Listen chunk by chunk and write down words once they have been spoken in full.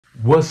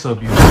What's up,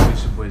 YouTube?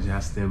 It's your boy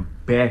Justin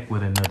back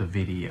with another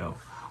video.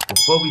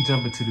 Before we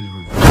jump into this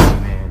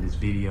review, man, this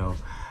video,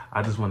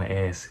 I just want to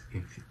ask,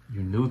 if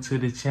you're new to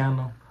the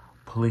channel,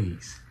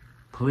 please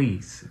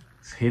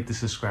hit the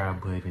subscribe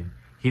button,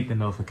 hit the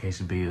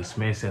notification bell,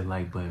 smash that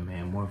like button,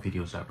 man. More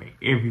videos dropping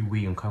every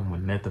week. I'm coming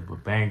with nothing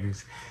but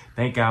bangers.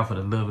 Thank y'all for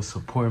the love and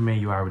support, man.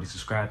 You already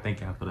subscribed.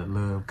 Thank y'all for the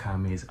love,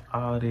 comments,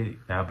 all that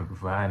y'all been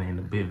providing in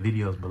the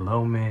videos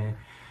below, man.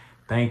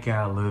 Thank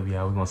y'all, love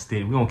y'all. We're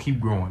gonna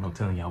keep growing. I'm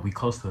telling y'all, we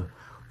close to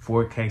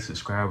 4K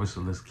subscribers, so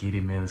let's get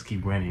it, man. Let's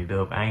keep running it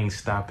up. I ain't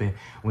stopping.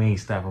 We ain't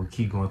stopping. We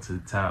keep going to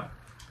the top.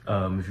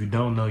 If you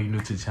don't know, you're new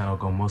to the channel,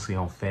 go mostly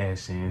on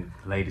fashion,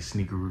 latest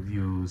sneaker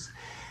reviews,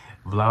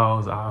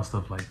 vlogs, all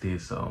stuff like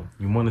this. So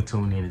you want to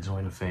tune in and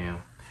join the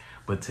fam.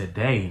 But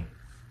today,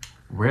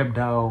 Rep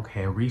Dog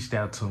had reached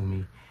out to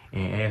me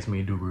and asked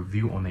me to do a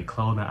review on their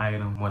clothing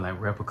item, more like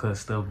replica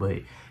stuff. But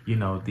you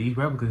know, these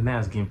replicas now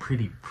is getting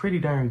pretty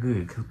darn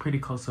good, pretty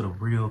close to the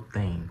real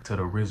thing, to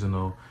the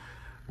original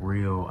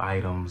real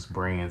items,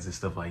 brands and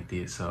stuff like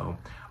this. So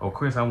of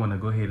course I want to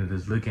go ahead and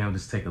just look at them,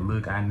 just take a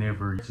look. I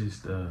never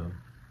just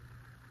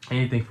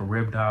anything from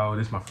Rep Dog.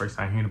 This is my first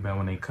time hearing about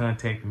when they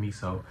contacted me,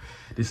 so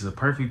this is a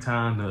perfect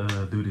time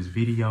to do this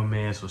video,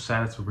 man. So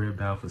shout out to Rep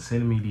Dog for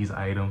sending me these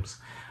items.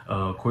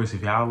 Of course,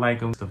 if y'all like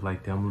them, stuff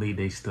like that, I'm gonna leave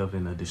their stuff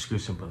in the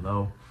description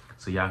below,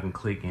 so y'all can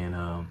click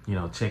and you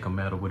know, check them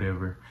out or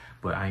whatever.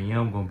 But I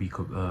am gonna be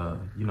you know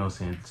what I'm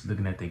saying,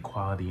 looking at the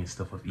quality and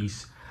stuff of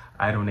each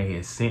item they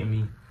had sent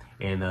me,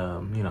 and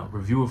you know,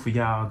 review it for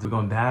y'all. We're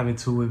gonna dive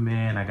into it,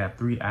 man. I got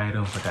 3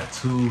 items. I got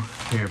 2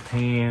 pair of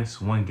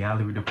pants, 1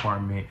 gallery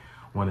department,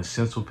 1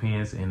 essential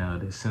pants, and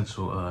the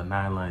essential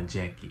nylon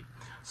jacket.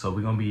 So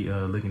we're gonna be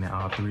looking at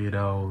all 3 of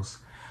those.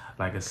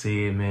 Like I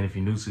said, man, if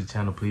you're new to the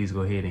channel, please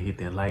go ahead and hit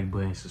that like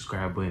button,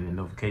 subscribe button, and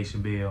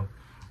notification bell.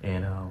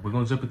 And we're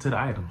gonna jump into the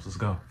items. Let's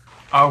go.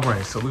 All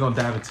right, so we're gonna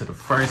dive into the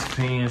first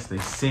pants they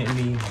sent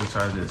me, which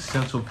are the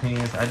essential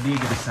pants. I did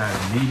get a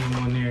size medium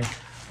on there,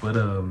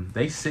 but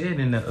they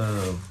said in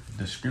the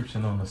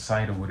description on the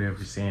site or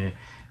whatever, saying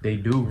they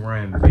do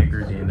run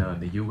bigger than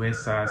the US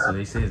size, so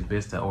they say it's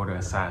best to order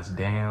a size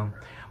down.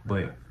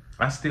 But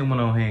I still went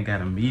on ahead and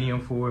got a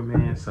medium for it,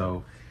 man.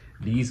 So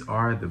these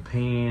are the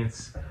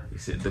pants. They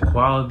said the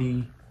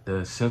quality, the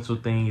essential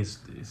thing is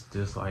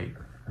just like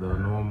the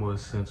normal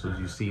essentials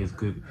you see. Is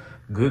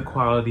good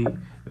quality.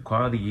 The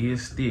quality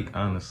is thick,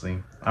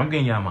 honestly. I'm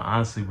getting y'all my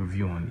honestly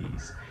review on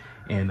these.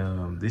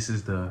 And this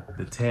is the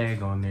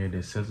tag on there, the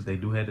essential. They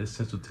do have the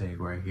essential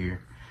tag right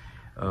here.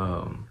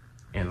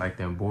 And like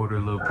that border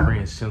little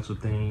print essential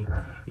thing,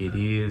 it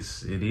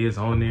is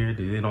on there.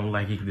 They don't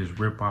like you can just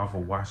rip off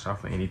or wash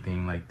off or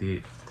anything like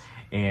that.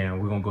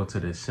 And we're gonna go to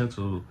the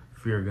essential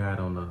fear guide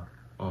on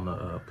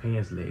the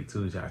pants leg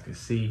too, as y'all can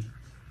see.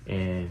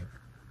 And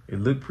it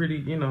looked pretty,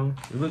 you know,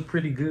 it looked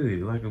pretty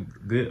good. Like a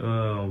good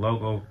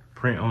logo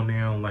print on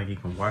there, like you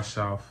can wash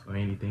off or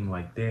anything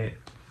like that.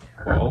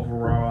 But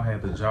overall,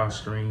 have the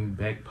drawstring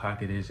back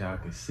pocket, as y'all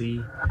can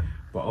see.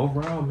 But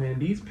overall, man,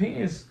 these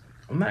pants,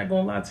 I'm not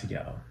gonna lie to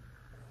y'all,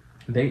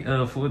 they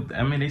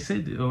they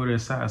said they order a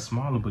size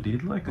smaller, but they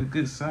look like a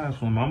good size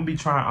for them. I'm gonna be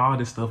trying all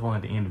this stuff on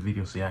at the end of the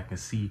video so y'all can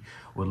see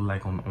what it look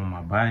like on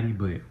my body.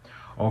 But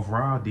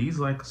overall, these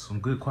like some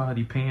good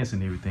quality pants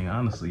and everything,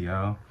 honestly,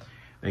 y'all.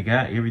 They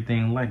got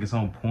everything like it's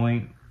on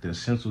point. The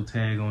essential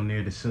tag on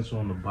there, the essential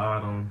on the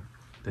bottom,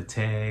 the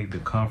tag, the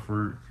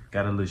comfort,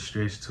 got a little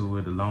stretch to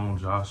it, the long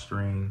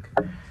drawstring.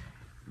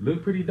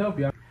 Look pretty dope,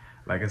 y'all.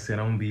 Like I said,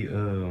 I'm gonna be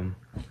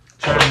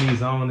trying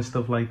these on and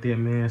stuff like that,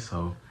 man.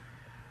 So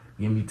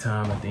give me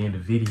time at the end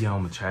of the video,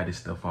 I'm gonna try this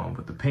stuff on.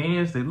 But the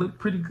pants, they look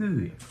pretty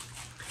good.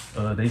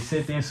 They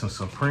sent in some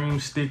Supreme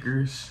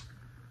stickers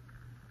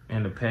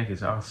in the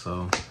package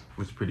also,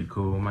 which is pretty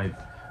cool. I might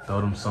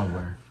throw them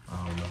somewhere.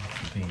 I don't know.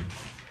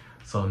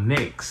 So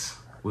next,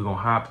 we're gonna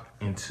hop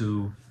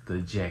into the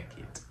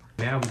jacket.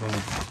 Now we're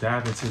gonna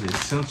dive into the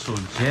essential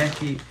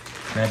jacket.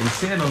 Now they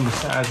said on the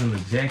size on the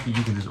jacket,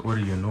 you can just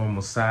order your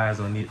normal size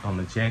on it on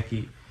the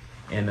jacket,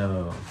 and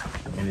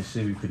it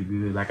should be pretty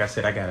good. Like I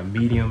said, I got a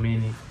medium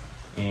in it,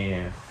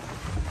 and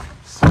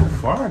so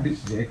far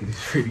this jacket is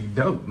pretty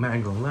dope.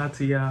 Not gonna lie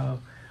to y'all.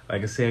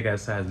 Like I said, I got a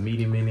size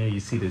medium in there. You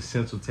see the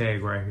essential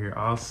tag right here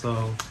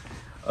also.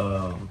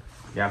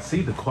 Y'all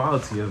see the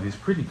quality of it.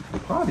 The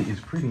quality is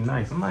pretty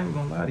nice. I'm not even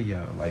gonna lie to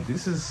y'all. Like,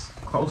 this is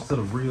close to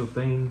the real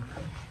thing.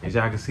 As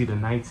y'all can see, the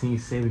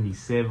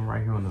 1977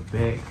 right here on the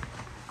back.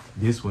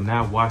 This will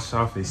not wash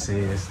off, it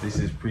says. This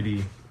is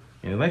pretty,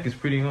 and like it's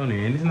pretty on there.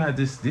 And it's not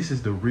just, this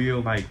is the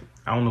real, like,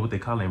 I don't know what they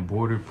call it,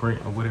 embroidered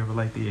print or whatever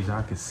like that. As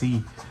y'all can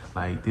see,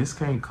 like, this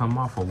can't come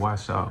off or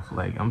wash off.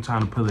 Like, I'm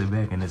trying to pull it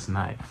back and it's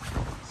not.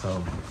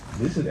 So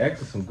this is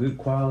actually some good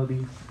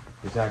quality.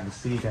 As y'all can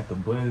see, got the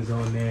buttons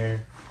on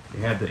there. They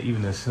have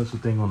even the essential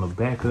thing on the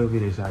back of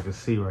it, as y'all can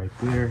see right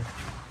there.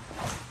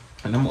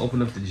 And I'm gonna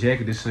open up the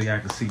jacket just so y'all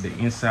can see the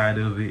inside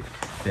of it,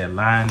 that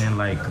lining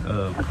like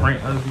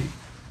print of it.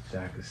 So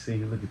y'all can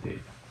see, look at that.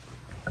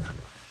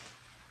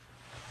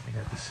 They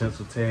got the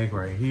essential tag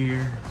right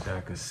here, so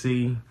y'all can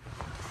see.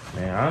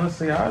 Man,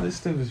 honestly, all this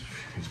stuff is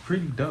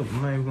pretty dope.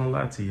 I'm not even gonna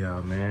lie to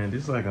y'all, man.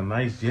 This is like a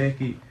nice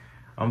jacket.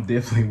 I'm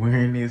definitely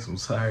wearing this. I'm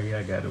sorry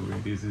I gotta wear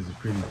this. This is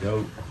pretty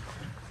dope.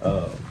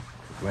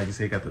 Like I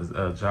said, got the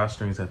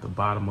drawstrings at the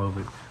bottom of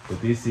it,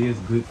 but this is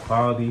good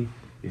quality.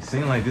 It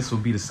seemed like this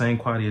would be the same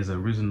quality as the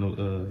original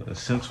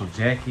Essential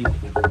jacket.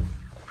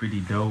 Pretty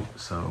dope.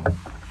 So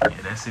yeah,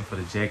 that's it for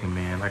the jacket,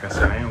 man. Like I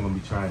said, I am gonna be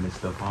trying this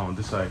stuff on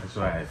just so I can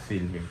show how it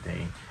fit and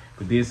everything.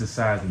 But this is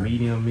size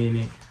medium in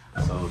it,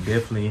 so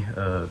definitely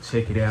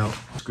check it out.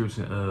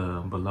 Description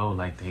below,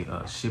 like they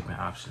shipping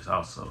options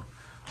also.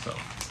 So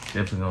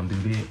definitely gonna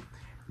do that.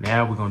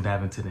 Now we're gonna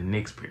dive into the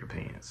next pair of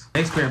pants.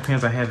 Next pair of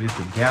pants I have is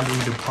the Gallery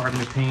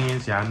Department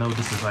pants. Y'all know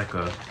this is like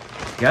a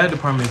Gallery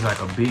Department is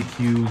like a big,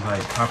 huge,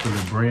 like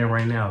popular brand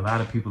right now. A lot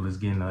of people is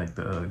getting like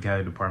the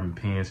Gallery Department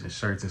pants and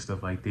shirts and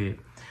stuff like that.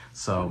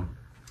 So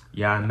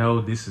y'all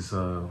know this is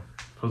supposed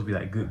to be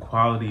like good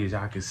quality. As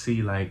y'all can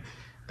see, like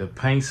the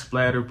paint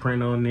splatter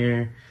print on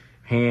there,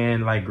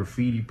 hand like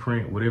graffiti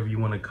print, whatever you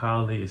want to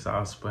call it, it's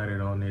all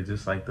splattered on there,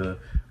 just like the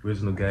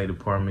original Gallery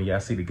Department. Y'all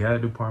see the Gallery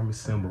Department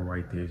symbol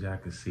right there, as y'all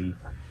can see.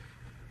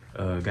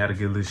 Gotta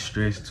get a little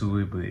stretch to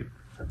it,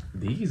 but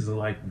these are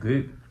like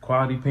good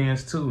quality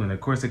pants too. And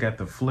of course they got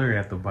the flare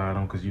at the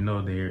bottom, because you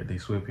know they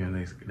swept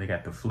in, they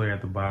got the flare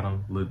at the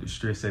bottom, a little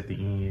distress at the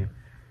end.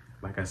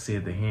 Like I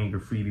said, the hand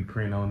graffiti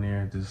print on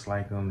there, just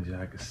like them.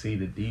 Y'all can see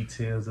the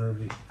details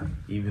of it,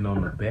 even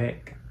on the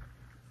back.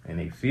 And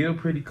they feel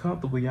pretty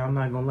comfortable, y'all,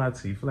 not gonna lie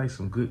to you. Feel like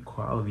some good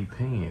quality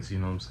pants, you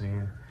know what I'm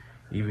saying?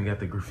 Even got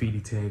the graffiti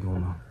tag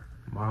on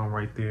the bottom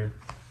right there.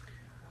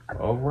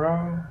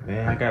 Overall,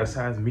 man, I got a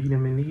size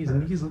medium in these,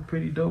 and these look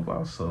pretty dope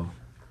also.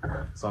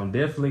 So I'm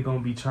definitely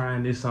gonna be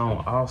trying this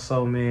on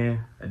also,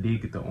 man. I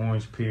did get the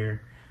orange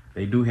pair.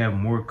 They do have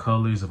more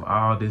colors of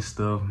all this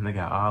stuff. They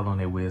got all on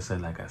their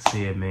website, like I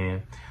said,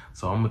 man.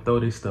 So I'm gonna throw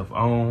this stuff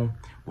on.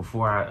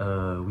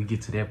 Before we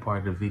get to that part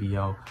of the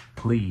video,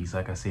 please,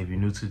 like I said, if you're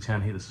new to the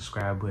channel, hit the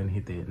subscribe button,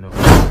 hit that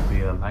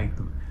notification bell,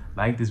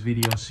 like this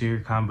video,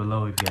 share, comment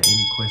below if you got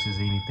any questions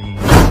or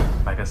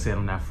anything. Like I said,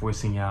 I'm not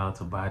forcing y'all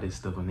to buy this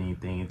stuff or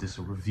anything. It's just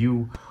a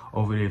review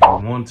over there if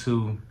you want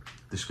to.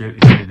 It's in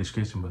the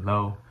description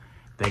below.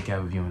 Thank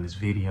y'all for viewing this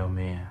video,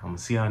 man. I'm gonna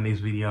see y'all in the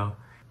next video.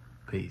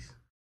 Peace.